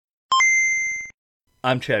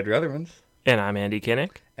I'm Chad Ruthermond, And I'm Andy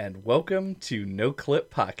Kinnick. and welcome to No Clip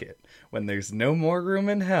Pocket. When there's no more room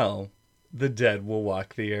in hell, the dead will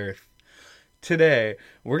walk the earth. Today,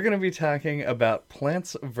 we're going to be talking about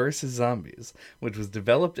Plants vs. Zombies, which was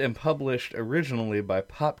developed and published originally by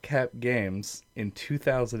PopCap Games in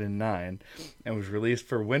 2009 and was released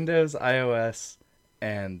for Windows, iOS,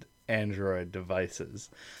 and Android devices.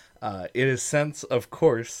 It is since, of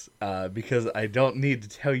course, because I don't need to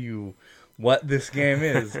tell you what this game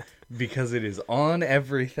is, because it is on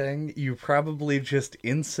everything, you probably just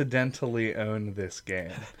incidentally own this game.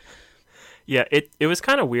 Yeah, it was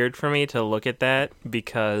kind of weird for me to look at that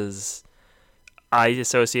because I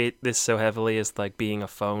associate this so heavily as like being a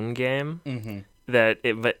phone game but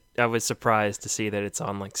I was surprised to see that it's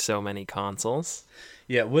on like so many consoles.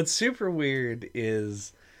 Yeah, what's super weird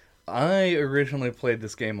is I originally played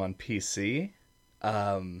this game on PC,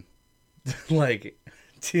 like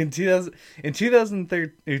in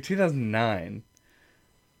 2009.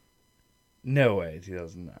 No way,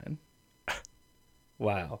 2009.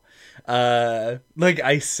 Wow. Like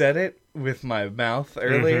I said it with my mouth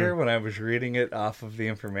earlier when I was reading it off of the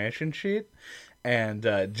information sheet, and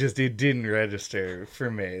just it didn't register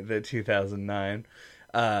for me that 2009.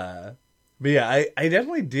 But yeah, I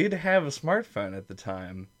definitely did have a smartphone at the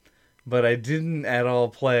time, but I didn't at all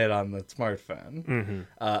play it on the smartphone.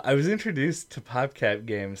 I was introduced to PopCap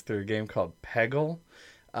Games through a game called Peggle,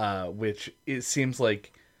 which it seems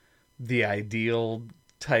like the ideal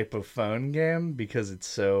type of phone game because it's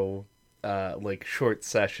so like short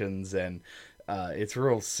sessions, and it's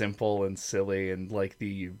real simple and silly, and like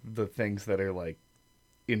the things that are like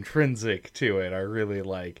intrinsic to it are really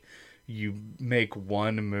like you make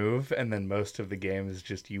one move and then most of the game is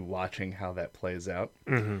just you watching how that plays out.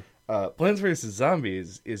 Plants vs.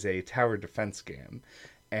 Zombies is a tower defense game,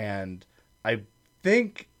 and I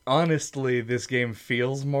think honestly this game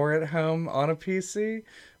feels more at home on a PC,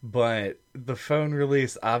 but the phone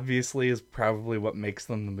release obviously is probably what makes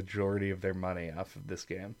them the majority of their money off of this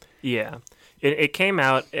game. Yeah, it came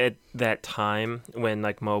out at that time when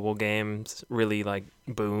like mobile games really like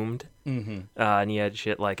boomed, and you had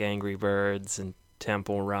shit like Angry Birds and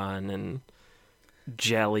Temple Run and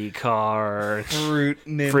Jelly Car, Fruit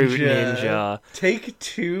Ninja. Fruit Ninja. Take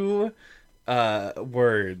two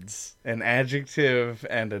words, an adjective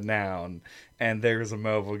and a noun, and there's a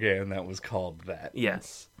mobile game that was called that.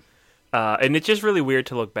 Yes. And it's just really weird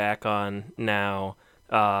to look back on now,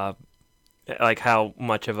 like how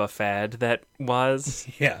much of a fad that was.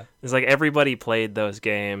 Yeah. It's like everybody played those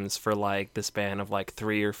games for like the span of like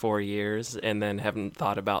 3 or 4 years and then haven't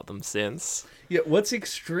thought about them since. Yeah, what's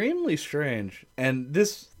extremely strange, and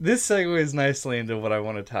this segues nicely into what I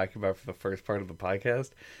want to talk about for the first part of the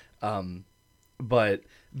podcast, but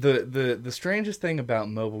the strangest thing about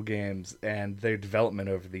mobile games and their development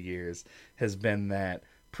over the years has been that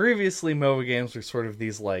previously mobile games were sort of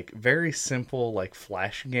these like very simple like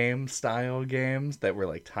flash game style games that were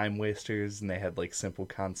like time wasters, and they had like simple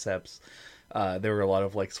concepts. There were a lot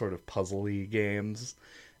of like sort of puzzly games,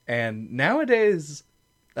 and nowadays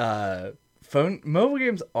mobile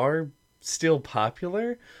games are still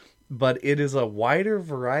popular, but it is a wider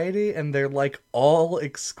variety, and they're like all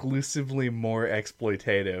exclusively more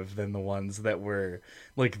exploitative than the ones that were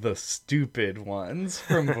like the stupid ones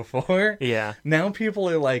from before. Yeah. Now people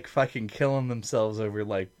are like fucking killing themselves over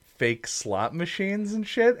like fake slot machines and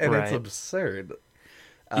shit, and it's Right. absurd.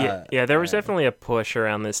 Yeah, there was definitely a push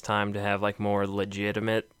around this time to have like more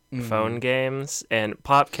legitimate phone games, and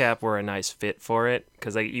PopCap were a nice fit for it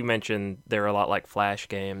because like you mentioned, they're a lot like flash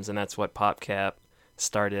games, and that's what PopCap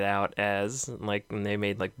started out as. Like when they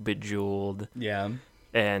made like Bejeweled Yeah.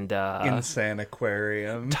 and Insane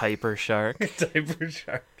Aquarium. Typer Shark. Diaper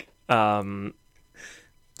Shark.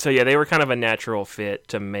 So yeah, they were kind of a natural fit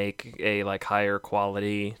to make a like higher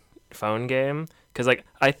quality phone game because like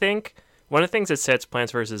I think one of the things that sets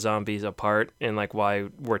Plants vs. Zombies apart and like why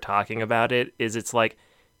we're talking about it is it's like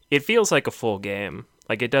it feels like a full game.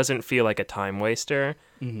 Like it doesn't feel like a time waster.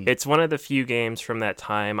 It's one of the few games from that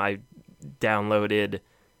time I downloaded,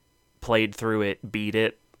 played through it, beat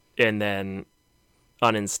it, and then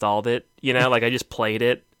uninstalled it. You know, like I just played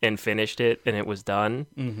it and finished it and it was done.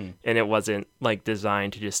 And it wasn't like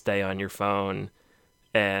designed to just stay on your phone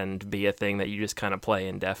and be a thing that you just kind of play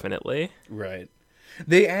indefinitely. Right.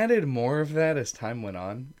 They added more of that as time went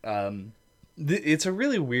on. It's a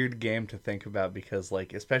really weird game to think about because,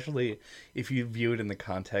 like, especially if you view it in the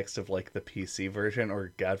context of, like, the PC version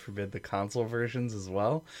or, God forbid, the console versions as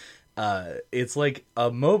well. It's like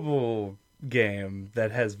a mobile game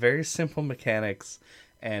that has very simple mechanics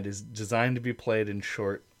and is designed to be played in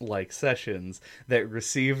short like sessions that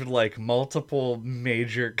received like multiple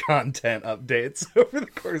major content updates over the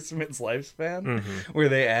course of its lifespan, where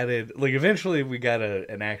they added like eventually we got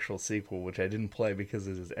an actual sequel, which I didn't play because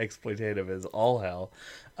it is exploitative as all hell.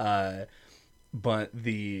 But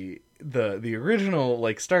the original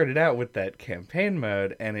like started out with that campaign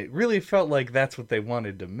mode, and it really felt like that's what they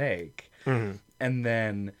wanted to make. And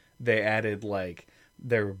then they added like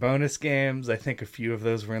there were bonus games. I think a few of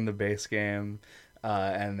those were in the base game,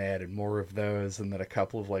 and they added more of those, and then a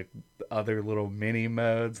couple of like other little mini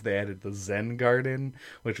modes. They added the Zen Garden,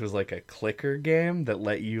 which was like a clicker game that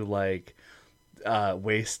let you like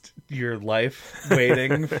waste your life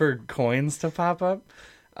waiting for coins to pop up.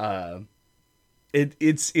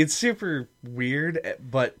 It's super weird,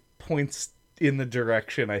 but points in the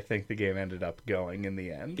direction I think the game ended up going in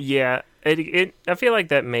the end. Yeah, I feel like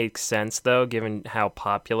that makes sense though, given how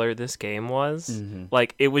popular this game was.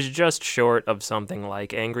 Like it was just short of something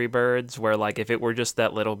like Angry Birds, where like if it were just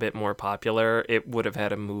that little bit more popular, it would have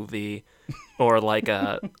had a movie, or like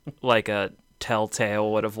a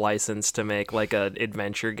Telltale would have licensed to make like an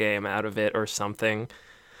adventure game out of it or something.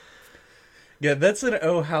 Yeah, that's an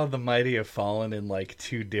Oh How the Mighty Have Fallen in like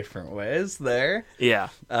two different ways there. Yeah.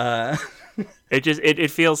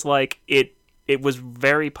 It feels like it was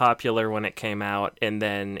very popular when it came out, and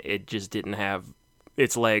then it just didn't have,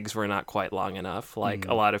 its legs were not quite long enough. Like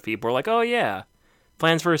a lot of people were like, oh yeah,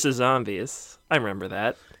 Plants vs. Zombies. I remember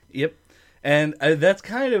that. Yep. And that's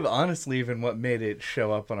kind of honestly even what made it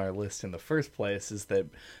show up on our list in the first place, is that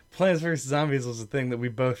Plants vs. Zombies was a thing that we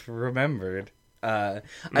both remembered. I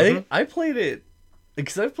think I played it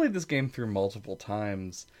because I've played this game through multiple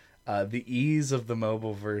times. The ease of the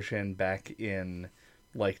mobile version back in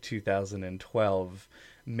like 2012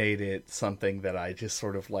 made it something that I just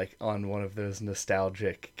sort of like on one of those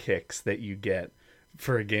nostalgic kicks that you get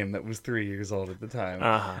for a game that was 3 years old at the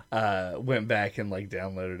time. Went back and like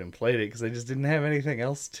downloaded and played it because I just didn't have anything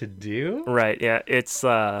else to do. Right, yeah. It's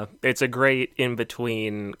a great in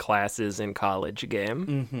between classes in college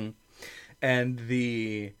game. And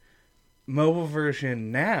the mobile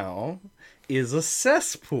version now is a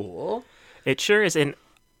cesspool. It sure is, and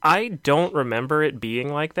I don't remember it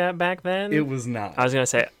being like that back then. It was not. I was going to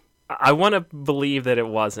say, I want to believe that it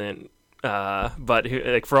wasn't, but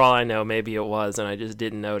like for all I know, maybe it was, and I just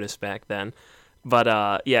didn't notice back then.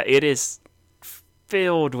 But yeah, it is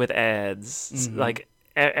filled with ads. Like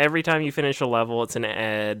every time you finish a level, it's an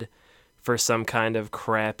ad for some kind of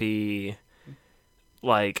crappy,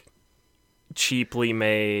 like cheaply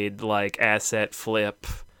made like asset flip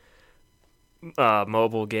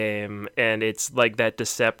mobile game, and it's like that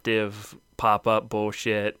deceptive pop-up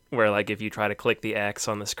bullshit where like if you try to click the X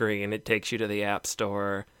on the screen, it takes you to the App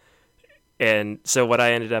Store. And so what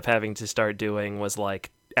I ended up having to start doing was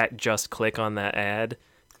like just click on that ad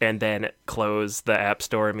and then close the App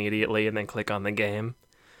Store immediately and then click on the game,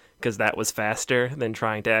 because that was faster than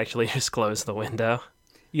trying to actually just close the window.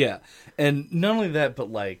 Yeah, and not only that,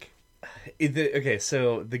 but like okay,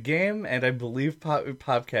 so the game, and I believe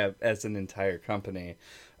PopCap as an entire company,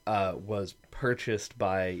 was purchased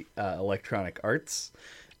by Electronic Arts,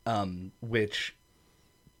 which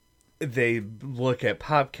they look at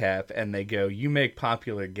PopCap and they go, you make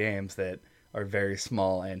popular games that are very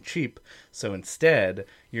small and cheap, so instead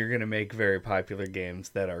you're going to make very popular games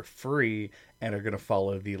that are free and are going to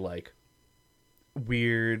follow the like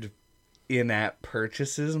weird in-app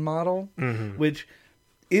purchases model, which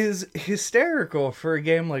is hysterical for a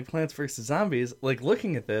game like Plants vs. Zombies. Like,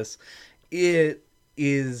 looking at this, it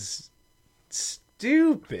is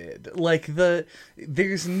stupid. Like,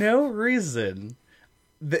 there's no reason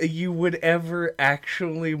that you would ever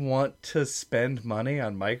actually want to spend money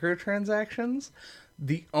on microtransactions.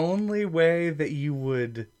 The only way that you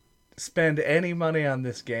would spend any money on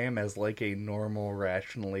this game as like a normal,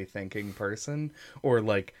 rationally thinking person, or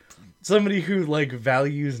like somebody who like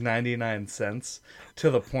values 99 cents to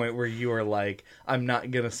the point where you are like, I'm not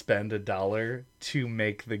gonna spend $1 to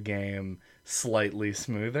make the game slightly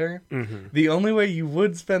smoother. The only way you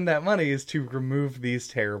would spend that money is to remove these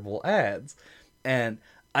terrible ads. And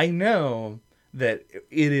I know that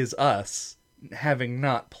it is us, having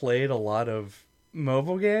not played a lot of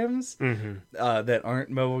mobile games that aren't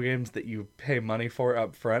mobile games that you pay money for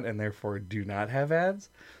up front and therefore do not have ads.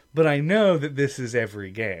 But I know that this is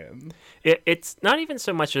every game. It's not even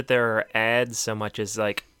so much that there are ads so much as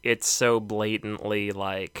like it's so blatantly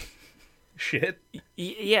like shit.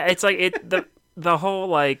 Yeah, it's like the whole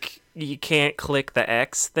like you can't click the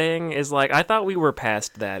X thing is like, I thought we were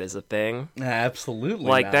past that as a thing. Absolutely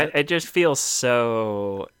like not. That it just feels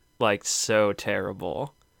so like so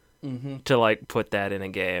terrible. to like put that in a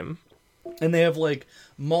game. And they have like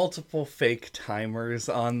multiple fake timers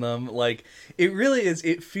on them. Like it really is.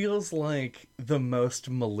 It feels like the most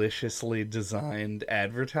maliciously designed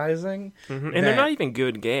advertising. And they're not even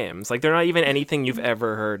good games. Like they're not even anything you've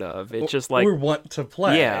ever heard of. It's just like or want to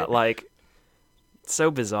play. Yeah, like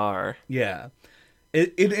so bizarre. Yeah,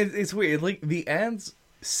 it's weird. Like the ads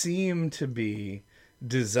seem to be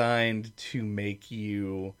designed to make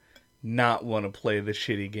you not want to play the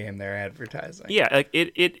shitty game they're advertising. Yeah, like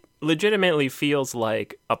it legitimately feels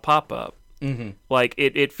like a pop-up. Like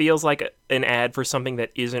it feels like an ad for something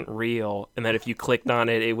that isn't real, and that if you clicked on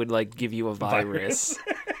it, it would like give you a virus.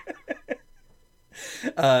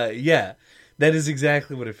 Yeah, that is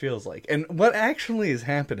exactly what it feels like. And what actually is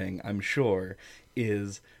happening, I'm sure,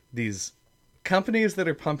 is these companies that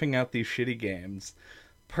are pumping out these shitty games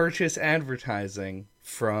purchase advertising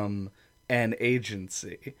from an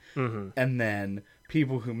agency, and then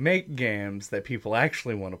people who make games that people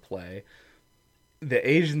actually want to play, the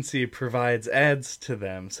agency provides ads to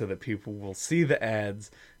them so that people will see the ads,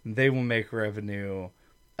 and they will make revenue,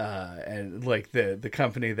 and like the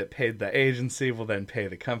company that paid the agency will then pay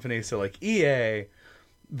the company. So like EA,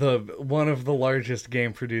 one of the largest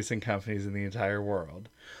game producing companies in the entire world,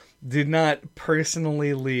 did not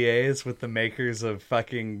personally liaise with the makers of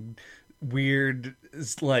fucking weird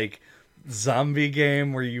like zombie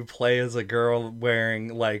game where you play as a girl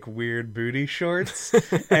wearing like weird booty shorts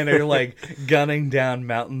and are like gunning down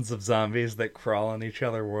mountains of zombies that crawl on each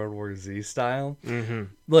other World War Z style.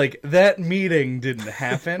 Like that meeting didn't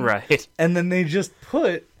happen. Right. And then they just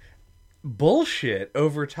put bullshit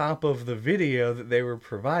over top of the video that they were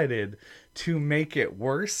provided to make it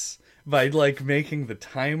worse by like making the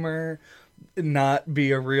timer not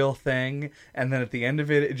be a real thing, and then at the end of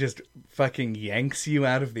it just fucking yanks you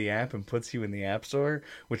out of the app and puts you in the App Store,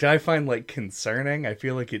 which I find like concerning. I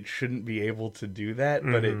feel like it shouldn't be able to do that,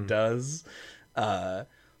 but it does.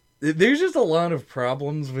 There's just a lot of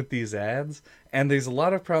problems with these ads, and there's a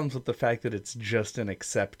lot of problems with the fact that it's just an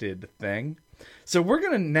accepted thing. So we're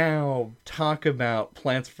going to now talk about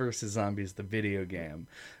Plants vs. Zombies, the video game,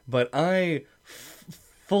 but I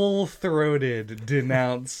full-throated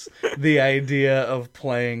denounce the idea of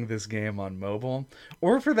playing this game on mobile,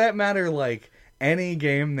 or for that matter, like any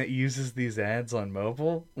game that uses these ads on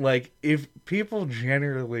mobile. Like if people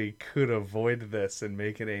generally could avoid this and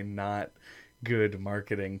make it a not good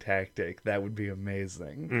marketing tactic, that would be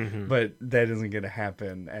amazing. But that isn't going to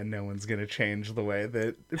happen, and no one's going to change the way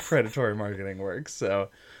that predatory marketing works. So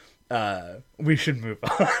we should move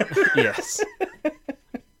on. Yes.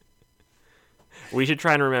 We should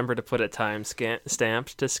try and remember to put a time stamp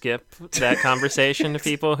to skip that conversation to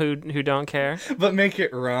people who don't care. But make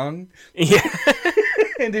it wrong. Yeah.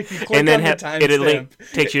 And if you click on the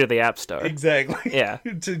timestamp, takes you to the App Store. Exactly. Yeah.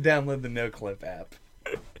 To download the NoClip app.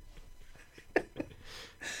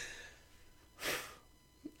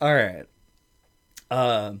 All right.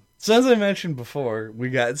 So as I mentioned before, we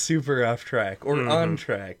got super off track, or on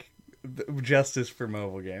track, justice for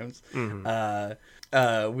mobile games.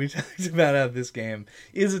 We talked about how this game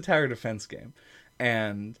is a tower defense game,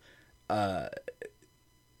 and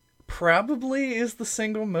probably is the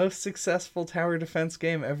single most successful tower defense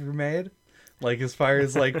game ever made. Like as far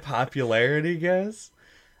as like popularity goes,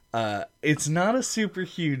 it's not a super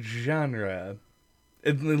huge genre.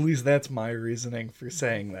 At least that's my reasoning for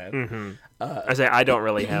saying that. I don't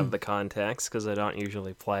really have the context because I don't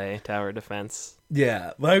usually play tower defense.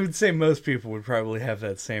 Yeah, but I would say most people would probably have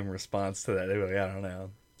that same response to that. They'd be like, I don't know.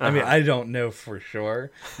 I mean, I don't know for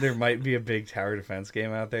sure. There might be a big tower defense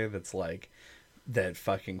game out there that's like, that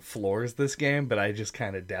fucking floors this game, but I just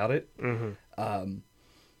kind of doubt it.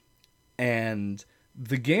 And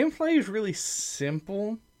the gameplay is really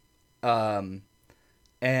simple. And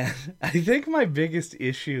I think my biggest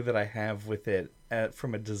issue that I have with it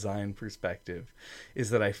from a design perspective is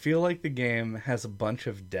that I feel like the game has a bunch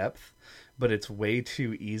of depth, but it's way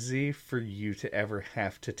too easy for you to ever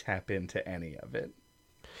have to tap into any of it.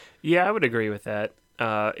 Yeah, I would agree with that.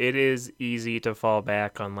 It is easy to fall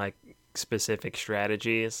back on like specific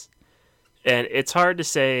strategies, and it's hard to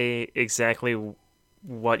say exactly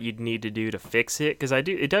what you'd need to do to fix it, because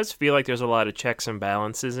it does feel like there's a lot of checks and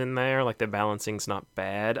balances in there. Like the balancing's not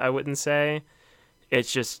bad, I wouldn't say.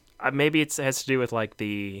 It's just maybe it has to do with like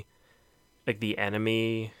the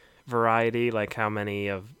enemy variety, like how many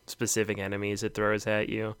of specific enemies it throws at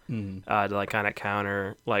you to like kind of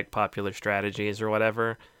counter like popular strategies or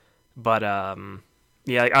whatever. But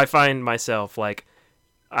yeah, I find myself like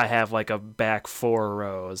I have like a back 4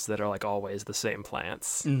 rows that are like always the same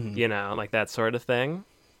plants, like that sort of thing.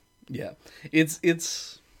 Yeah, it's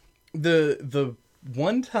the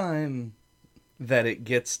one time that it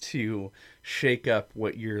gets to shake up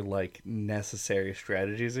what your like necessary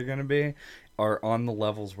strategies are going to be are on the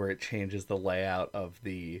levels where it changes the layout of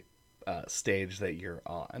the stage that you're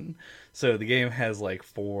on. So the game has like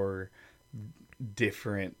 4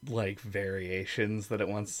 different like variations that it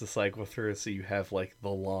wants to cycle through. So you have like the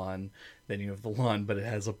lawn, then you have the lawn, but it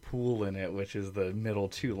has a pool in it, which is the middle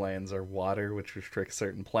 2 lanes are water, which restricts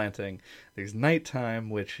certain planting. There's nighttime,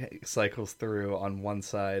 which cycles through on one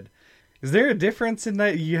side. Is there a difference in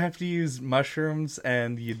that you have to use mushrooms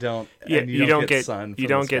and you don't? Yeah, and you don't get sun. From you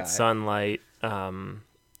don't the get sky? sunlight.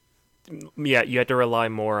 Yeah, you have to rely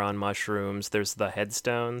more on mushrooms. There's the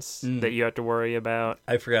headstones that you have to worry about.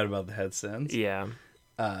 I forgot about the headstones. Yeah.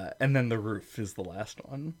 And then the roof is the last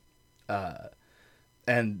one.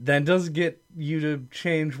 And that does get you to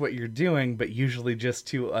change what you're doing, but usually just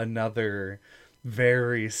to another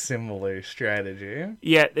very similar strategy.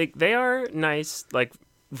 Yeah, they are nice, like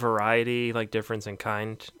variety, like difference in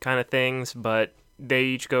kind of things, but they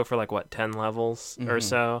each go for like what 10 levels or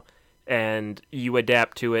so, and you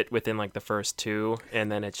adapt to it within like the first 2, and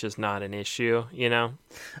then it's just not an issue, you know?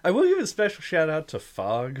 I will give a special shout out to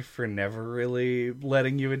Fog for never really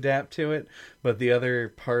letting you adapt to it, but the other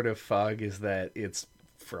part of Fog is that it's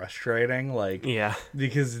frustrating, like Yeah.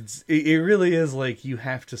 because it really is like you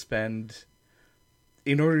have to spend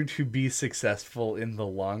in order to be successful in the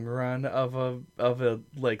long run of a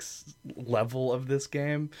like level of this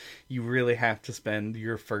game, you really have to spend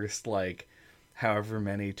your first like however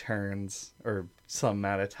many turns or some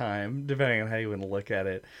amount of time, depending on how you want to look at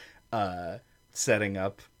it, setting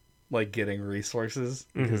up, like getting resources,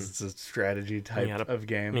 because it's a strategy type of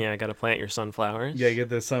game. Yeah, I gotta plant your sunflowers. Yeah, you get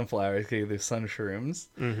those sunflowers, you get those sun shrooms.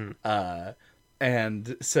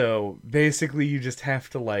 And so basically you just have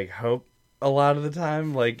to like hope a lot of the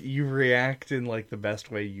time, like you react in like the best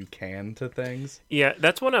way you can to things. Yeah,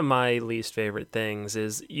 that's one of my least favorite things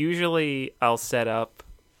is usually I'll set up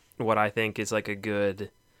what I think is like a good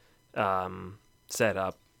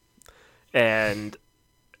setup, and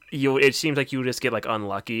it seems like you just get like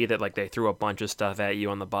unlucky that like they threw a bunch of stuff at you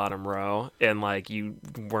on the bottom row and like you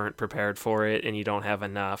weren't prepared for it and you don't have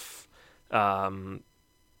enough sun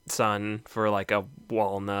for like a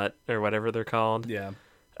walnut or whatever they're called. Yeah.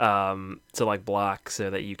 To like block so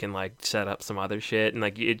that you can like set up some other shit, and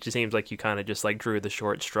like it just seems like you kind of just like drew the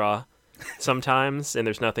short straw sometimes, and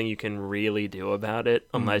there's nothing you can really do about it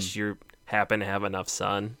unless you happen to have enough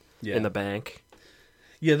sun in the bank.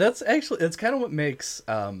 Yeah, that's kind of what makes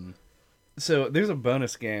so there's a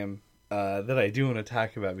bonus game that I do want to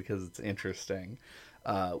talk about because it's interesting,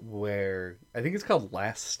 where I think it's called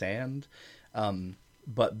Last Stand.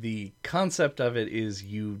 But the concept of it is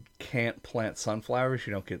you can't plant sunflowers.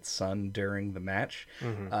 You don't get sun during the match.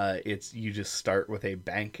 It's you just start with a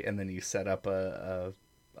bank and then you set up a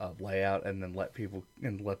layout and then let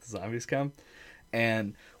the zombies come.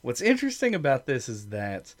 And what's interesting about this is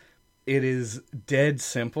that it is dead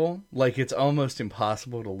simple. Like it's almost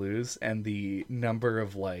impossible to lose, and the number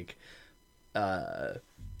of like the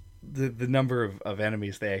number of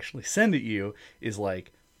enemies they actually send at you is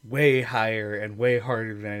like way higher and way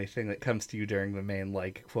harder than anything that comes to you during the main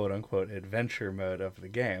like quote unquote adventure mode of the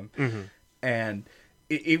game. And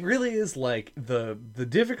it really is like the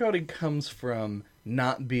difficulty comes from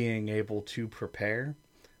not being able to prepare,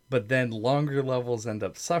 but then longer levels end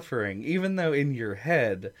up suffering, even though in your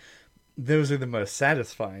head those are the most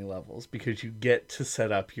satisfying levels because you get to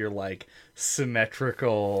set up your like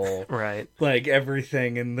symmetrical, right, like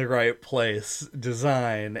everything in the right place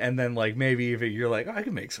design, and then like maybe even you're like, oh, I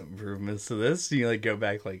can make some improvements to this. So you like go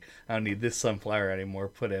back, like I don't need this sunflower anymore,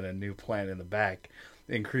 put in a new plant in the back,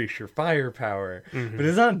 increase your firepower. But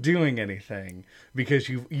it's not doing anything because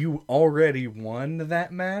you already won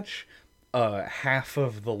that match half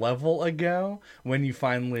of the level ago when you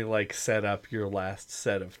finally like set up your last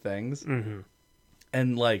set of things.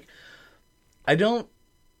 And like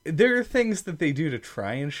there are things that they do to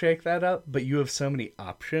try and shake that up, but you have so many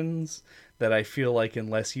options that I feel like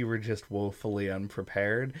unless you were just woefully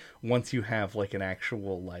unprepared, once you have like an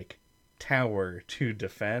actual like tower to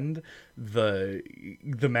defend, the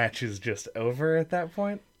match is just over at that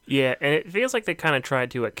point. Yeah, and it feels like they kind of tried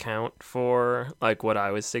to account for like what I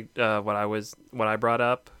brought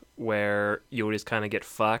up, where you just kind of get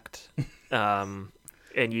fucked, and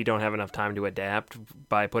you don't have enough time to adapt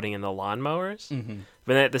by putting in the lawnmowers.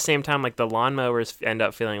 But then at the same time, like the lawnmowers end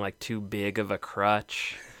up feeling like too big of a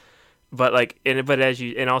crutch. But like, as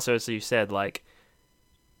you said, like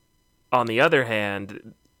on the other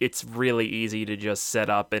hand, it's really easy to just set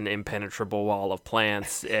up an impenetrable wall of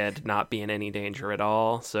plants and not be in any danger at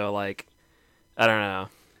all. So, like, I don't know.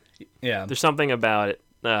 Yeah. There's something about it,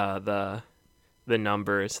 the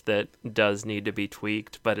numbers that does need to be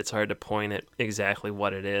tweaked, but it's hard to point at exactly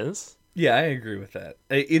what it is. Yeah, I agree with that.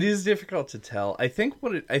 It is difficult to tell. I think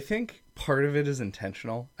part of it is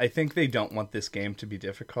intentional. I think they don't want this game to be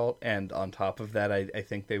difficult, and on top of that, I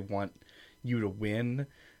think they want you to win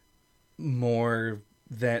more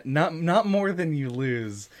than not more than you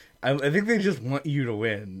lose. I think they just want you to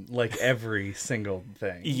win, like, every single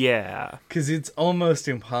thing. Yeah. Because it's almost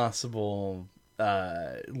impossible.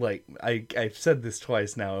 Like, I've said this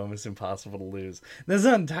twice now, almost impossible to lose. That's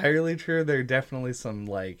not entirely true. There are definitely some,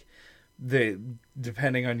 like,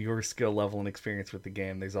 depending on your skill level and experience with the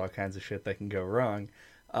game, there's all kinds of shit that can go wrong,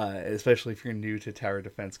 especially if you're new to tower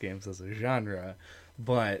defense games as a genre.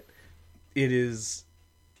 But it is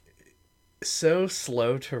so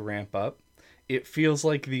slow to ramp up. It feels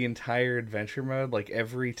like the entire adventure mode, like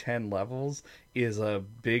every 10 levels, is a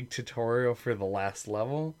big tutorial for the last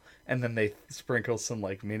level, and then they sprinkle some,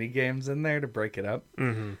 like, mini games in there to break it up.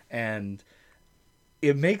 Mm-hmm. And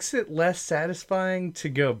it makes it less satisfying to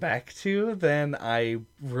go back to than I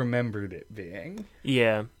remembered it being.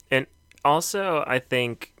 Yeah. And also, I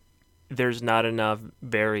think there's not enough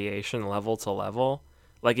variation level to level.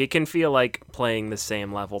 Like, it can feel like playing the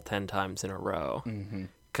same level 10 times in a row.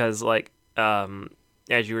 Because, like,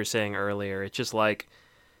 as you were saying earlier, it's just like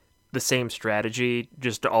the same strategy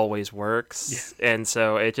just always works. Yeah. And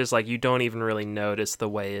so it's just like you don't even really notice the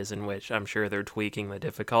ways in which I'm sure they're tweaking the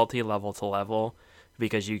difficulty level to level,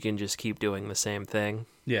 because you can just keep doing the same thing.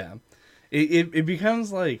 Yeah. It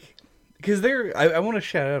becomes like, because I want to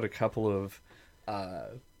shout out a couple of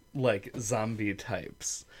like zombie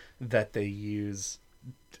types that they use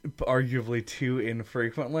arguably too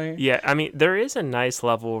infrequently. Yeah, I mean, there is a nice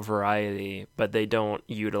level of variety, but they don't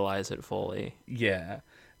utilize it fully. Yeah.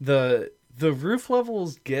 The roof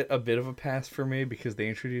levels get a bit of a pass for me because they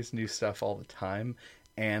introduce new stuff all the time,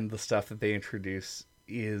 and the stuff that they introduce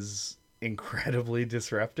is incredibly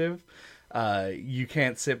disruptive. You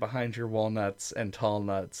can't sit behind your walnuts and tall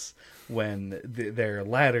nuts when they're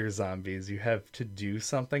ladder zombies. You have to do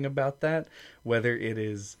something about that, whether it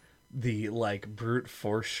is the, like, brute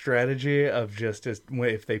force strategy of just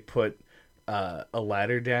if they put a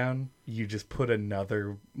ladder down, you just put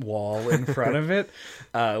another wall in front of it,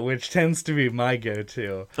 which tends to be my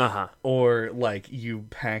go-to. Or, like, you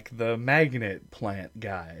pack the magnet plant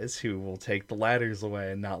guys who will take the ladders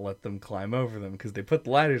away and not let them climb over them because they put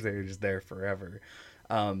the ladders there, just there forever.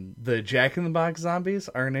 The Jack-in-the-Box zombies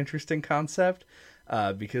are an interesting concept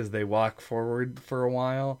because they walk forward for a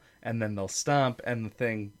while and then they'll stomp and the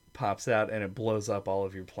thing pops out and it blows up all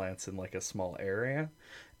of your plants in, like, a small area.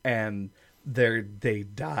 And they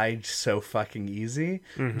die so fucking easy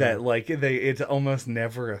that, like, it's almost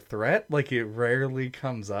never a threat. Like, it rarely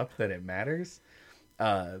comes up that it matters.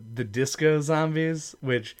 The disco zombies,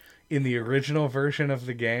 which in the original version of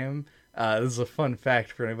the game, this is a fun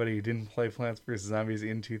fact for anybody who didn't play Plants vs. Zombies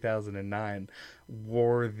in 2009,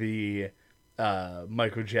 wore the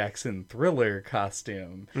Michael Jackson Thriller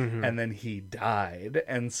costume, and then he died,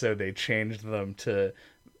 and so they changed them to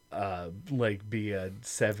like be a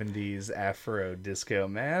 70s Afro disco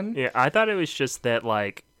man. Yeah, I thought it was just that,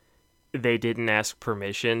 like, they didn't ask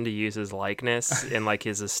permission to use his likeness, and, like,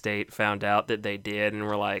 his estate found out that they did and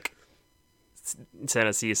were like, sent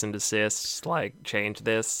a cease and desist, like, change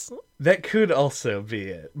this. That could also be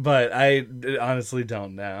it, but I honestly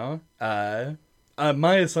don't know.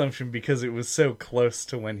 My assumption, because it was so close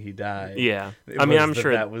to when he died. Yeah. I mean, I'm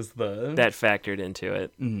sure that was that factored into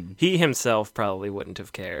it. He himself probably wouldn't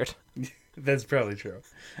have cared. That's probably true.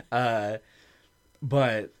 But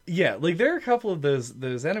yeah, like, there are a couple of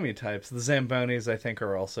those enemy types. The Zambonis, I think,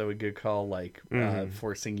 are also a good call, like,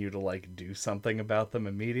 forcing you to, like, do something about them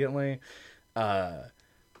immediately.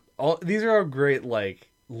 These are all great,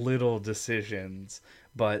 like, little decisions,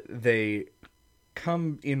 but they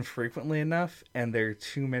come infrequently enough, and there are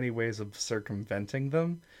too many ways of circumventing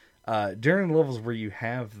them. During the levels where you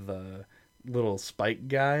have the little spike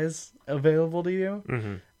guys available to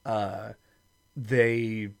you,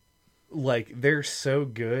 they're so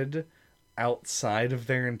good outside of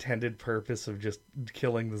their intended purpose of just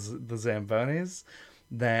killing the Zambonis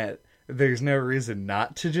that there's no reason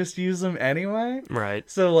not to just use them anyway.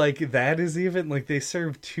 Right. So, like, that is even, like, they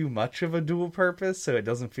serve too much of a dual purpose, so it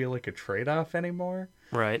doesn't feel like a trade-off anymore.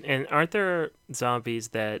 Right. And aren't there zombies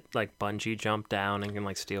that, like, bungee jump down and can,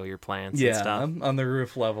 like, steal your plants and stuff? Yeah, on the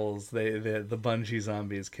roof levels, the bungee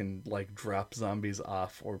zombies can, like, drop zombies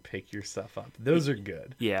off or pick your stuff up. Those are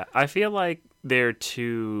good. Yeah, I feel like they're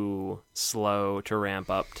too slow to ramp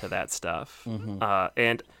up to that stuff.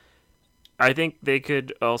 And I think they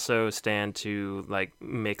could also stand to like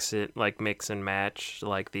mix and match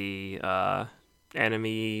like the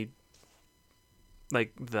enemy,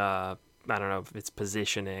 like the I don't know if it's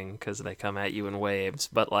positioning because they come at you in waves,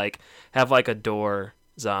 but like have like a door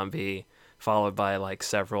zombie followed by like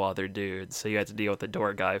several other dudes, so you have to deal with the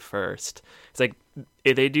door guy first. It's like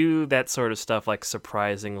they do that sort of stuff like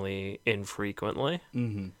surprisingly infrequently.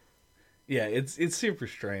 Mm-hmm. Yeah, it's super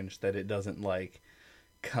strange that it doesn't like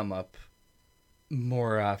come up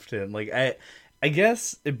more often. Like I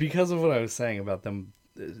guess because of what I was saying about them,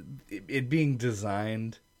 it being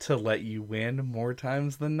designed to let you win more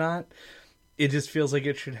times than not, it just feels like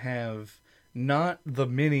it should have not the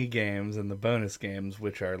mini games and the bonus games,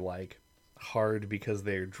 which are like hard because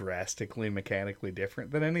they're drastically mechanically different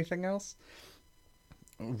than anything else.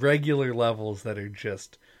 Regular levels that are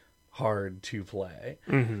just hard to play.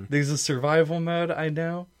 Mm-hmm. There's a survival mode, I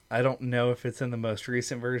know. I don't know if it's in the most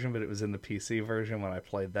recent version, but it was in the PC version when I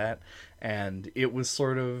played that. And it was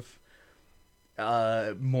sort of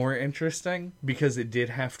more interesting because it did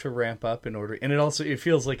have to ramp up in order. And it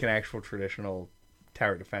feels like an actual traditional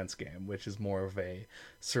tower defense game, which is more of a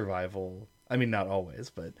survival. I mean, not always,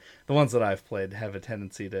 but the ones that I've played have a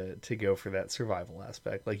tendency to go for that survival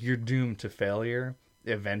aspect. Like, you're doomed to failure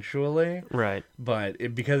eventually, right?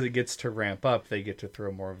 But because it gets to ramp up, they get to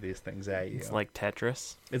throw more of these things at you. It's like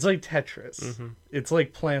Tetris. It's like Tetris. Mm-hmm. It's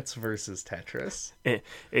like Plants versus Tetris.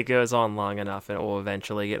 It goes on long enough, and it will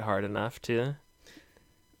eventually get hard enough to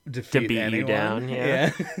beat anyone. You down. Yeah.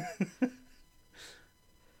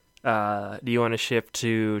 Do you want to shift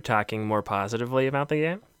to talking more positively about the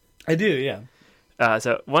game? I do, yeah.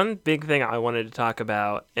 So one big thing I wanted to talk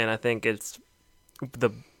about, and I think it's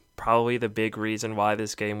probably the big reason why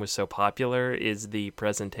this game was so popular, is the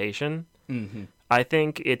presentation. Mm-hmm. I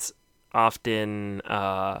think it's often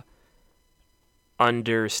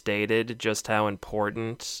understated just how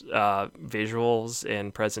important visuals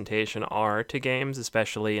and presentation are to games,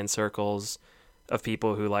 especially in circles of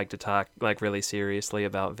people who like to talk like really seriously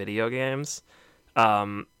about video games.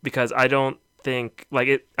 Because I don't think like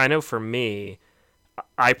it. I know for me,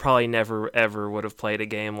 I probably never ever would have played a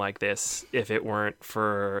game like this if it weren't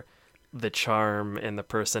for the charm and the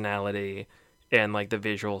personality and like the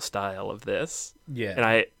visual style of this. Yeah. And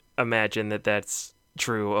I imagine that that's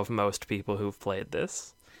true of most people who've played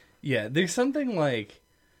this. Yeah, there's something like,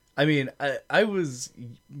 I mean, I was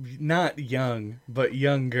not young, but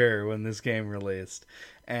younger when this game released,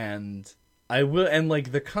 and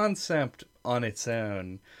like the concept on its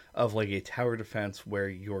own of like a tower defense where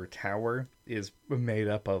your tower is made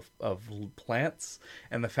up of plants,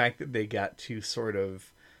 and the fact that they got to sort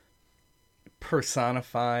of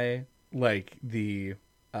personify like the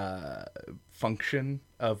function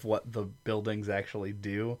of what the buildings actually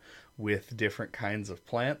do with different kinds of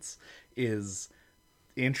plants is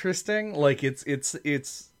interesting. Like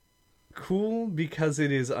it's cool because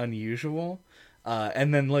it is unusual,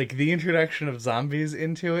 and then like the introduction of zombies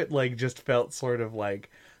into it like just felt sort of like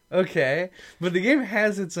okay, but the game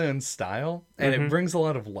has its own style and it brings a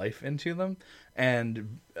lot of life into them,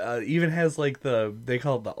 and even has like they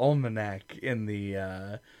call it the almanac in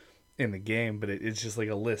the game, but it's just like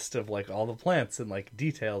a list of like all the plants and like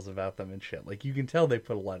details about them and shit. Like you can tell they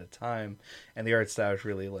put a lot of time, and the art style is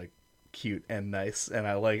really like cute and nice, and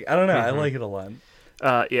I don't know, I like it a lot.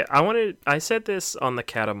 Yeah, I said this on the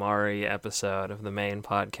Katamari episode of the main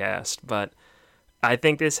podcast, but I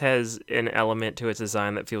think this has an element to its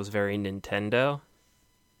design that feels very Nintendo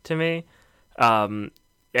to me.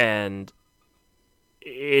 And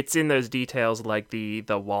it's in those details like the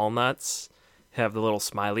walnuts have the little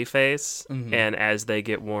smiley face, and as they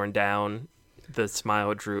get worn down, the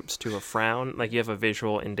smile droops to a frown. Like you have a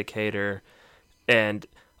visual indicator, and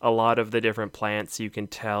a lot of the different plants you can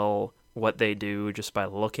tell what they do just by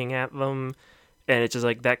looking at them, and it's just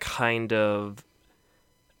like that kind of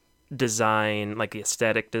design, like the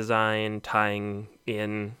aesthetic design tying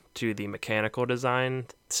in to the mechanical design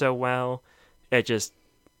so well. It's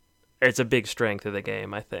a big strength of the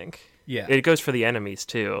game, I think. Yeah. It goes for the enemies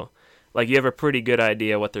too. Like you have a pretty good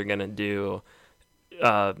idea what they're gonna do,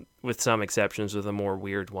 with some exceptions with the more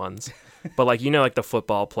weird ones. But like like the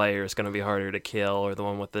football player is gonna be harder to kill, or the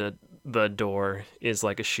one with the door is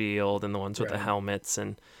like a shield, and the ones with the helmets,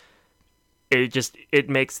 and it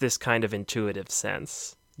makes this kind of intuitive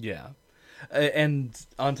sense. Yeah. And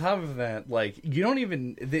on top of that, like you don't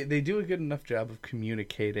even they do a good enough job of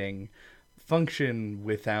communicating function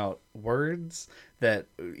without words that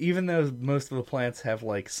even though most of the plants have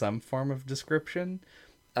like some form of description,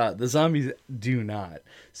 the zombies do not.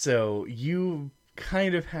 So you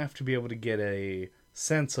kind of have to be able to get a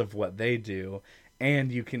sense of what they do,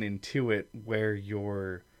 and you can intuit where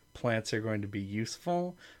your plants are going to be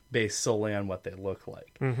useful based solely on what they look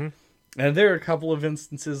like. Mm-hmm. And there are a couple of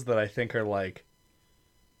instances that I think are like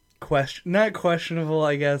not questionable,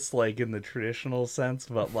 I guess, like in the traditional sense,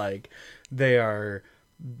 but like they are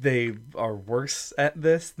worse at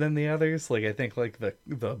this than the others. Like I think like the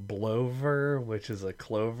blover, which is a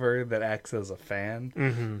clover that acts as a fan,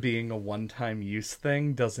 Mm-hmm. being a one-time use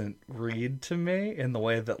thing, doesn't read to me in the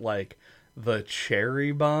way that like the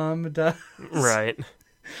cherry bomb does. Right.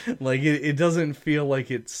 Like it doesn't feel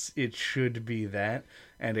like it should be that,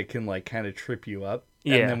 and it can like kind of trip you up.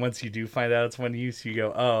 Yeah. And then once you do find out it's one use, you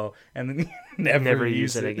go, oh, and then you never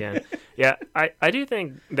use it again. Yeah, I do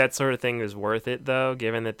think that sort of thing is worth it though,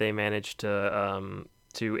 given that they managed to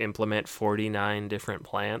implement 49 different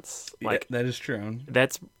plants. Like yeah, that is true.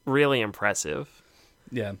 That's really impressive.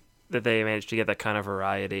 Yeah. That they managed to get that kind of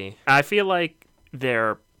variety. I feel like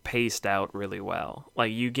they're paced out really well.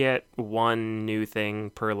 Like you get one new thing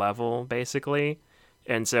per level basically,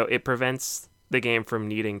 and so it prevents the game from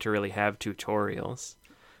needing to really have tutorials.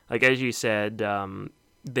 Like as you said,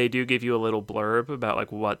 they do give you a little blurb about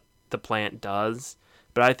like what the plant does,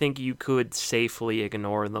 but I think you could safely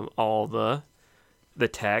ignore all the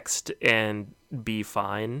text and be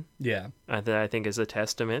fine. Yeah. I think is a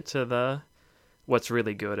testament to what's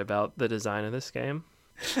really good about the design of this game.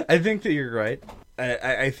 I think that you're right.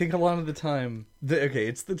 I think a lot of the time,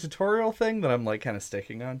 it's the tutorial thing that I'm like kind of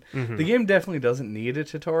sticking on. Mm-hmm. The game definitely doesn't need a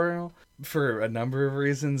tutorial for a number of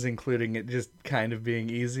reasons, including it just kind of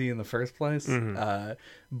being easy in the first place. Mm-hmm.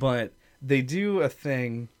 But they do a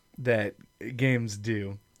thing that games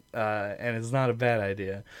do, and it's not a bad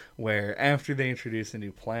idea, where after they introduce a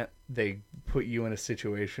new plant, they put you in a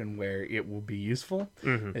situation where it will be useful.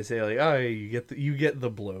 Mm-hmm. They say like, oh, you get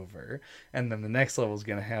the blover, and then the next level is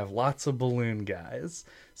going to have lots of balloon guys,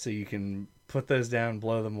 so you can put those down,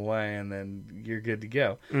 blow them away, and then you're good to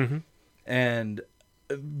go. Mm-hmm. And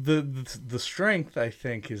the strength, I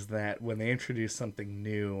think, is that when they introduce something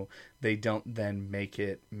new, they don't then make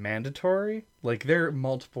it mandatory. Like there are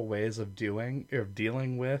multiple ways of dealing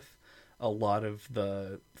with a lot of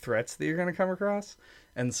the threats that you're going to come across,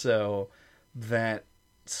 and so that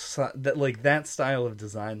style of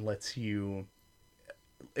design lets you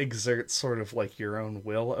exert sort of like your own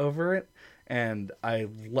will over it. And I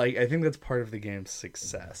think that's part of the game's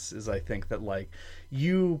success, is I think that like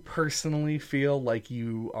you personally feel like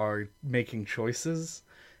you are making choices,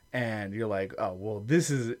 and you're like, oh well, this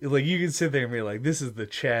is like, you can sit there and be like, this is the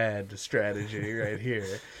Chad strategy right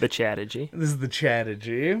here. The Chadagy. This is the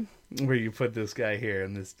Chadagy, where you put this guy here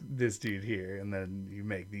and this dude here, and then you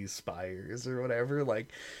make these spires or whatever.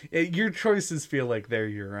 Like your choices feel like they're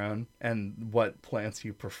your own, and what plants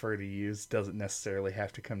you prefer to use doesn't necessarily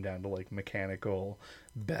have to come down to like mechanical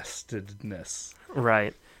bestedness.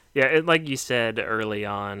 Right. Yeah, like you said early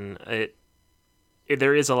on,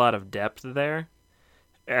 there is a lot of depth there.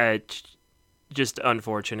 It's just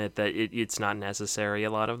unfortunate that it's not necessary a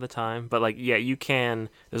lot of the time. But like, yeah, you can.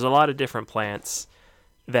 There's a lot of different plants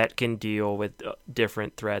that can deal with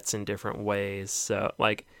different threats in different ways. So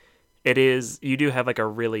like, you do have like a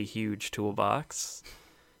really huge toolbox.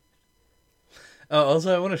 Oh,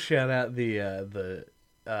 also I want to shout out the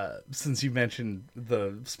since you mentioned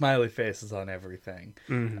the smiley faces on everything,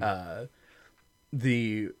 Mm-hmm.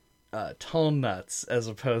 the tall nuts as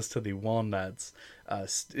opposed to the walnuts,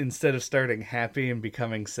 instead of starting happy and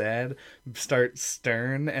becoming sad, start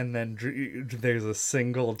stern, and then there's a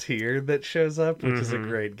single tear that shows up, which is a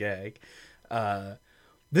great gag.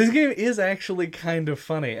 This game is actually kind of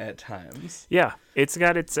funny at times. Yeah, it's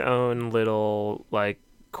got its own little like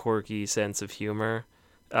quirky sense of humor,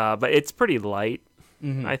 but it's pretty light.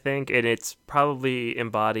 Mm-hmm. I think, and it's probably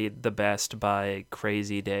embodied the best by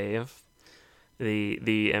Crazy Dave, the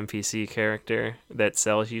NPC character that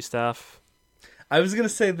sells you stuff. I was gonna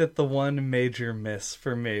say that the one major miss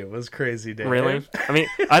for me was Crazy Dave. Really? I mean,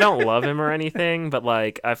 I don't love him or anything, but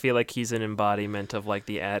like I feel like he's an embodiment of like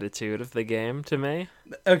the attitude of the game to me.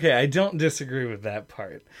 Okay, I don't disagree with that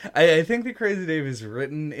part. I think that Crazy Dave is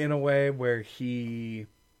written in a way where he's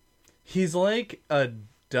like a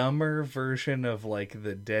dumber version of like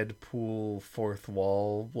the Deadpool fourth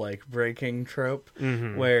wall like breaking trope,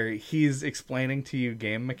 where he's explaining to you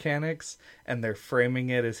game mechanics and they're framing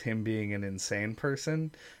it as him being an insane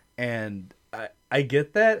person, and I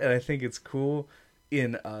get that, and I think it's cool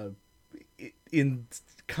in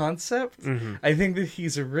concept. I think that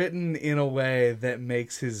he's written in a way that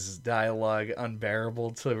makes his dialogue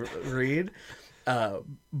unbearable to read.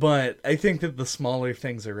 But I think that the smaller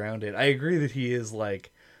things around it, I agree that he is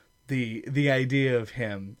like the idea of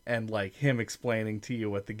him and like him explaining to you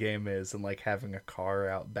what the game is and like having a car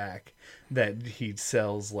out back that he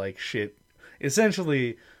sells like shit,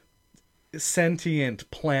 essentially sentient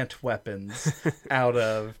plant weapons out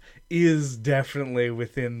of, is definitely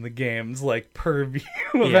within the game's like purview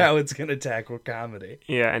of how it's gonna tackle comedy.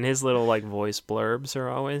 Yeah, and his little like voice blurbs are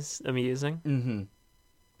always amusing. Mm-hmm.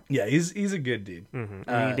 Yeah, he's a good dude. Mm-hmm.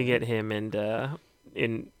 We need to get him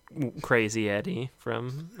in Crazy Eddie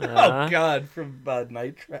from oh God, from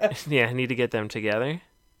Night Trap. Yeah, I need to get them together.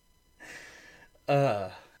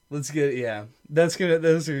 Let's get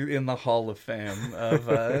those are in the Hall of Fame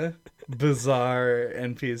of bizarre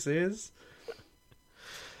NPCs.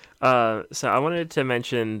 So I wanted to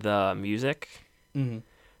mention the music,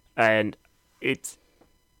 and it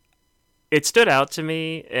stood out to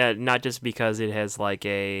me, not just because it has like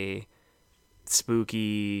a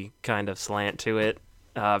spooky kind of slant to it,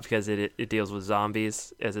 because it deals with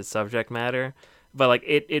zombies as its subject matter, but like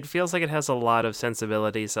it feels like it has a lot of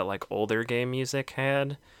sensibilities that like older game music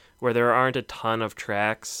had, where there aren't a ton of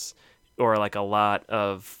tracks or like a lot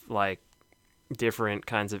of like different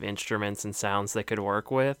kinds of instruments and sounds they could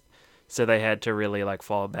work with. So they had to really like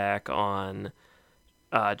fall back on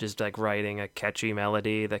just like writing a catchy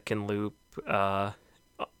melody that can loop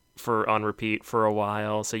on repeat for a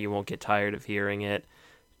while, so you won't get tired of hearing it,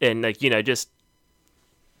 and like just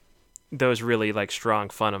those really like strong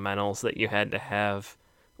fundamentals that you had to have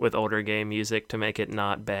with older game music to make it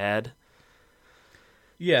not bad.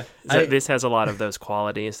 Yeah, so this has a lot of those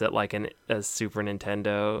qualities that like a Super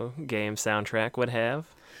Nintendo game soundtrack would have.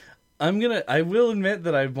 I will admit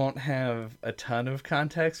that I won't have a ton of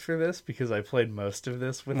context for this because I played most of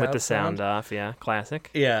this with the sound off. Yeah, classic.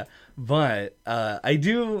 Yeah, but I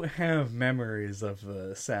do have memories of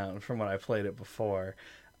the sound from when I played it before.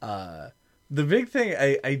 The big thing,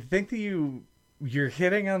 I think that you're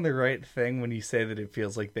hitting on the right thing when you say that it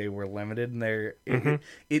feels like they were limited, and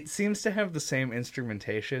it seems to have the same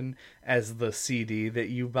instrumentation as the CD that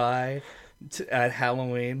you buy at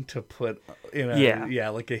Halloween to put in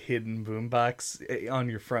like a hidden boombox on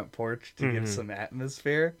your front porch to give some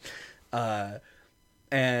atmosphere,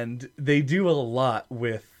 and they do a lot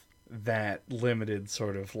with that limited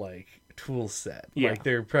sort of like tool set. Like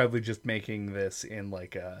they're probably just making this in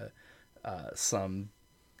like some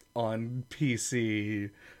on PC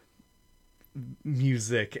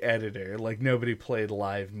music editor. Like nobody played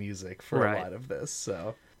live music for a lot of this,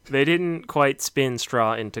 so they didn't quite spin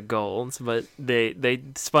straw into gold, but they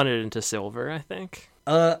spun it into silver, I think.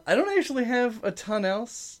 I don't actually have a ton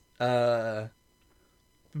else beyond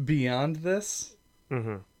this.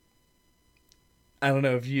 I don't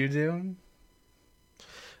know if you do.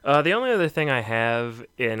 The only other thing I have,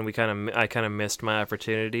 and I kind of missed my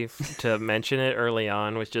opportunity to mention it early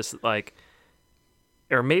on, was just like,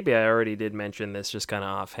 or maybe I already did mention this just kind of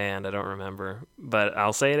offhand, I don't remember, but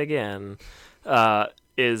I'll say it again.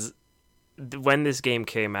 Is when this game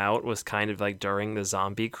came out was kind of like during the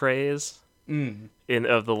zombie craze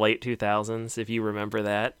of the late 2000s, if you remember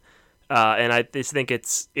that. And I just think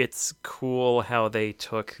it's cool how they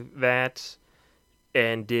took that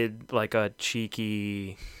and did like a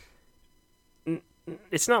cheeky,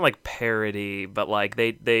 it's not like parody, but like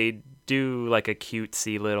they do like a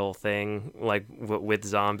cutesy little thing like with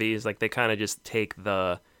zombies. Like they kind of just take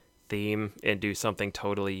the theme and do something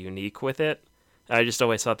totally unique with it. I just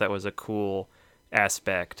always thought that was a cool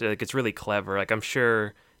aspect. Like it's really clever. Like I'm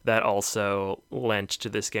sure that also lent to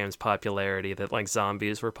this game's popularity, that like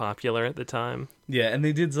zombies were popular at the time. Yeah, and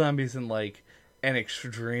they did zombies in like an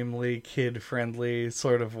extremely kid-friendly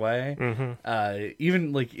sort of way.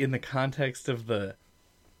 Even like in the context of the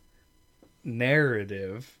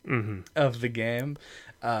narrative of the game,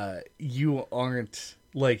 you aren't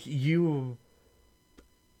like, you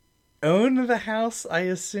own the house, I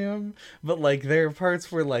assume, but like there are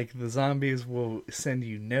parts where like the zombies will send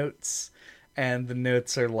you notes, and the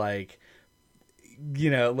notes are like,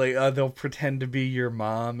 like they'll pretend to be your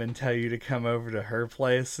mom and tell you to come over to her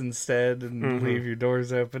place instead and leave your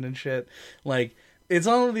doors open and shit. Like it's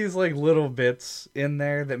all of these like little bits in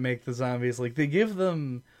there that make the zombies, like they give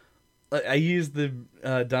them, I used the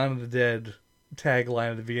Dawn of the Dead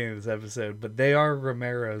tagline at the beginning of this episode, but they are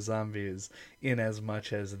Romero zombies in as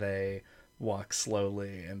much as they walk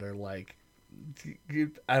slowly and are like,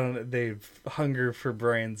 I don't know, they hunger for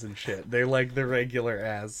brains and shit. They're like the regular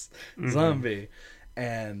ass zombie.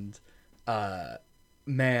 And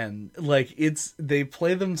man, like they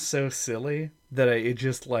play them so silly that it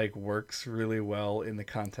just like works really well in the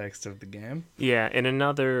context of the game. Yeah, and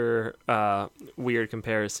another weird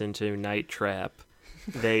comparison to Night Trap,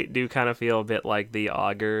 they do kind of feel a bit like the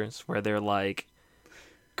Augurs, where they're like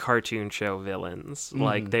cartoon show villains.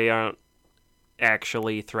 Like, they aren't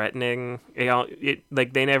actually threatening.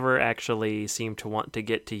 They never actually seem to want to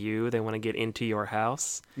get to you. They want to get into your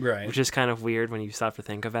house. Right. Which is kind of weird when you stop to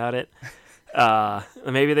think about it.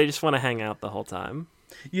 Maybe they just want to hang out the whole time.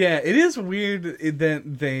 Yeah, it is weird that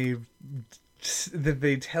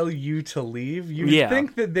they tell you to leave. You'd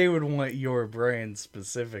think that they would want your brain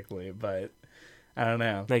specifically, but I don't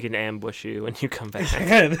know. They can ambush you when you come back.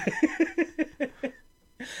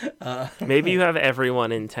 Maybe you have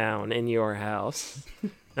everyone in town in your house.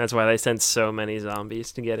 That's why they sent so many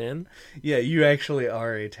zombies to get in. Yeah, you actually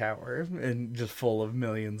are a tower and just full of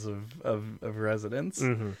millions of residents.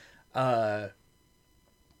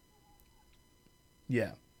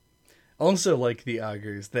 Yeah. Also, like the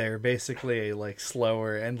augurs, they're basically a like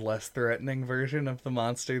slower and less threatening version of the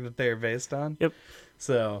monster that they're based on. Yep.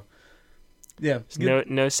 So, yeah.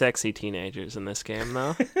 No sexy teenagers in this game,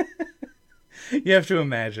 though. You have to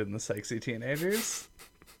imagine the sexy teenagers.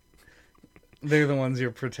 They're the ones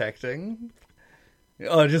you're protecting.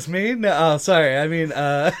 Oh, just me? No, oh, sorry. I mean,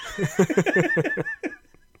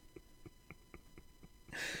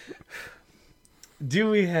 do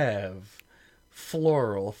we have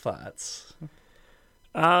floral thoughts?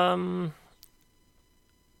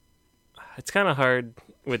 It's kind of hard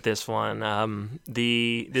with this one.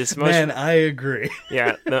 Man, I agree.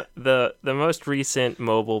 Yeah, the most recent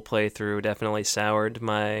mobile playthrough definitely soured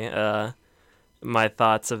my my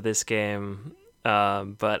thoughts of this game.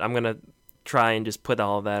 But I'm gonna try and just put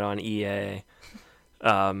all of that on EA,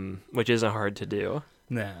 which isn't hard to do.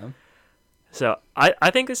 No. So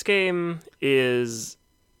I think this game is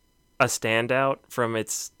a standout from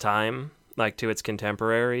its time, like to its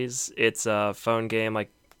contemporaries. It's a phone game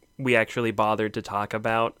like we actually bothered to talk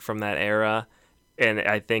about from that era, and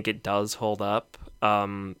I think it does hold up.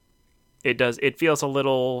 It feels a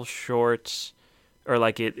little short, or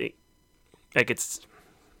like it's.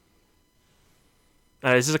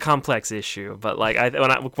 This is a complex issue, but like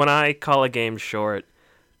when I call a game short,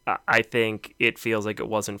 I think it feels like it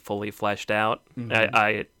wasn't fully fleshed out. Mm-hmm.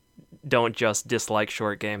 I don't just dislike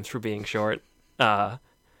short games for being short, but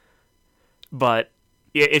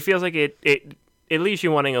it feels like it leaves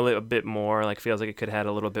you wanting a little bit more. Like, feels like it could have had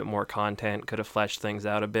a little bit more content, could have fleshed things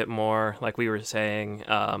out a bit more. Like we were saying,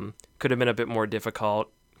 could have been a bit more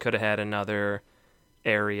difficult. Could have had another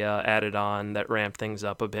area added on that ramped things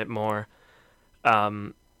up a bit more.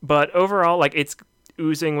 But overall, like, it's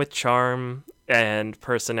oozing with charm and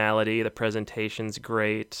personality. The presentation's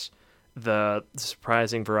great. The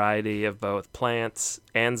surprising variety of both plants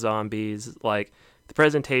and zombies. Like, the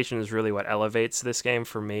presentation is really what elevates this game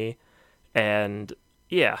for me. And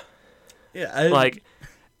yeah, like,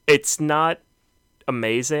 it's not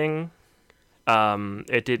amazing.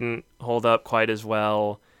 It didn't hold up quite as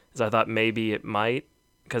well as I thought maybe it might,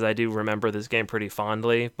 because I do remember this game pretty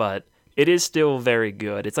fondly, but it is still very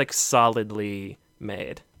good. It's like solidly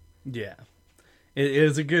made. Yeah. It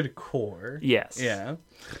is a good core. Yes. Yeah.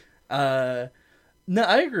 No,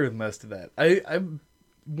 I agree with most of that. I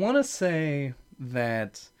want to say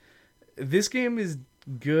that this game is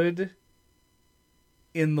good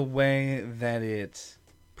in the way that it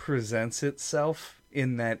presents itself,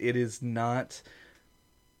 in that it is not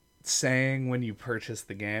saying when you purchase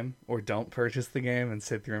the game or don't purchase the game and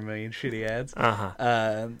sit through a million shitty ads.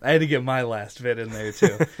 I had to get my last bit in there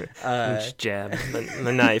too. Just jab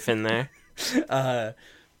the knife in there.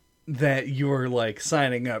 That you're like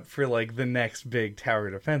signing up for like the next big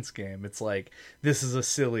tower defense game. It's like, this is a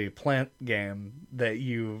silly plant game that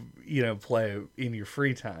you play in your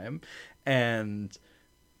free time, and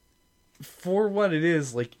for what it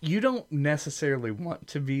is, like, you don't necessarily want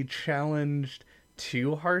to be challenged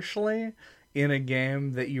too harshly in a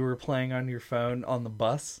game that you were playing on your phone on the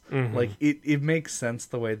bus. Mm-hmm. Like, it makes sense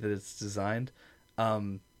the way that it's designed.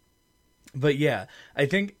 But yeah, I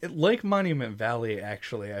think, like Monument Valley,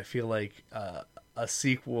 actually, I feel like a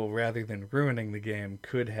sequel, rather than ruining the game,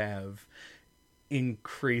 could have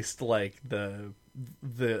increased like the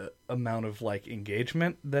amount of like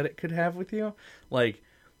engagement that it could have with you. Like,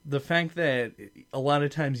 the fact that a lot of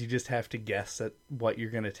times you just have to guess at what you're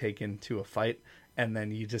going to take into a fight, and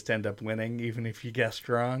then you just end up winning, even if you guessed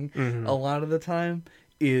wrong, mm-hmm. a lot of the time,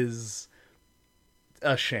 is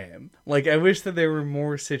a shame. Like, I wish that there were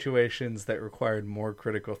more situations that required more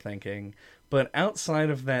critical thinking, but outside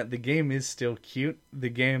of that, the game is still cute. The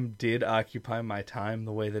game did occupy my time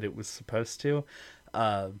the way that it was supposed to,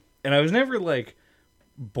 and I was never, like,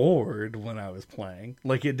 bored when I was playing.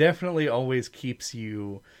 Like, it definitely always keeps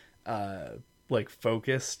you like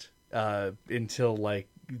focused until like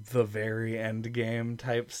the very end game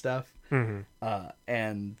type stuff. Mm-hmm.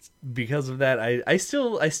 And because of that, I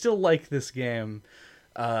still like this game.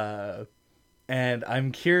 And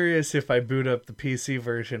I'm curious if I boot up the PC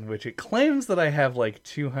version, which it claims that I have like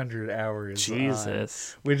 200 hours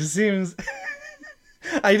Jesus. on, which seems...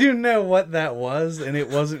 I do know what that was, and it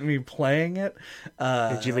wasn't me playing it.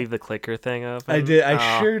 Did you leave the clicker thing up? I did.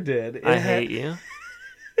 I sure did. I hate you.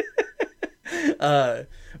 But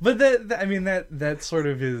that sort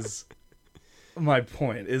of is my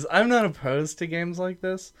point. Is I'm not opposed to games like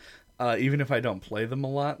this, even if I don't play them a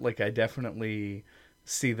lot. Like I definitely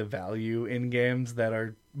see the value in games that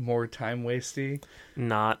are more time wasty.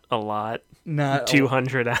 Not a lot. Not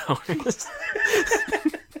 200 hours.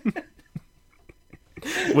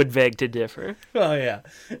 Would beg to differ. Oh yeah,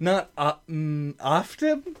 not often.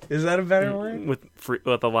 Is that a better word?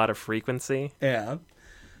 With a lot of frequency. Yeah,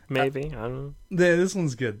 maybe I don't know. This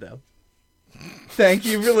one's good though. Thank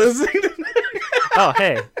you for listening. Oh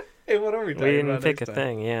hey, hey, what are we talking about? We didn't pick a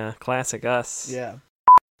thing. Yeah, classic us. Yeah.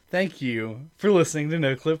 Thank you for listening to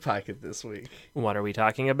No Clip Pocket this week. What are we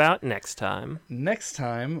talking about next time? Next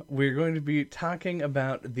time, we're going to be talking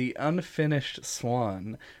about The Unfinished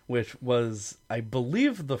Swan, which was, I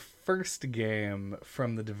believe, the first game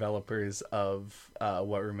from the developers of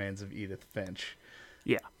What Remains of Edith Finch.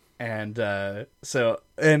 Yeah. And a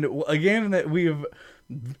game that we've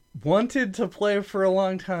wanted to play for a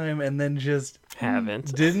long time and then just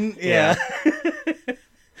haven't. Didn't? Yeah.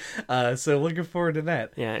 So looking forward to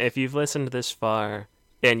that. Yeah, if you've listened this far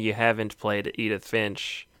and you haven't played Edith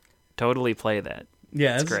Finch, totally play that.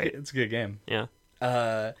 Yeah, it's great. It's a good game. Yeah.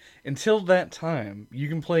 Until that time, you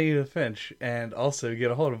can play Edith Finch and also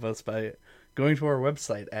get a hold of us by going to our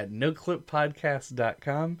website at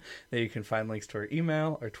noclippodcast.com. There you can find links to our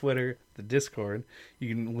email, our Twitter, the Discord. You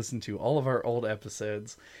can listen to all of our old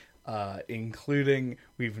episodes, including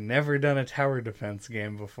we've never done a tower defense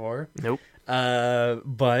game before. Nope.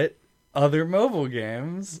 But other mobile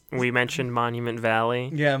games. We mentioned Monument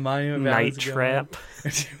Valley. Yeah, Monument Valley. Night Trap.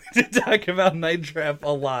 We did talk about Night Trap a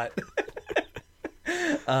lot.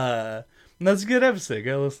 That's a good episode.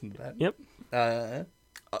 Go listen to that. Yep.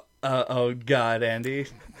 Oh God, Andy.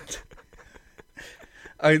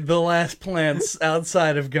 The last plants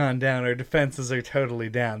outside have gone down. Our defenses are totally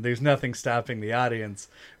down. There's nothing stopping the audience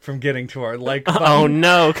from getting to our like button. Oh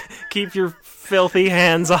no! Keep your filthy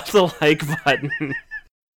hands off the like button.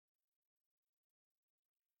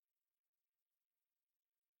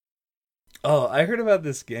 Oh, I heard about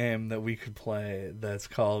this game that we could play that's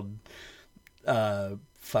called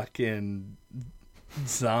fucking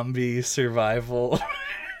zombie survival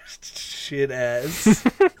shit ass.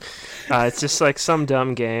 It's just like some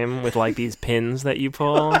dumb game with like these pins that you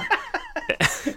pull,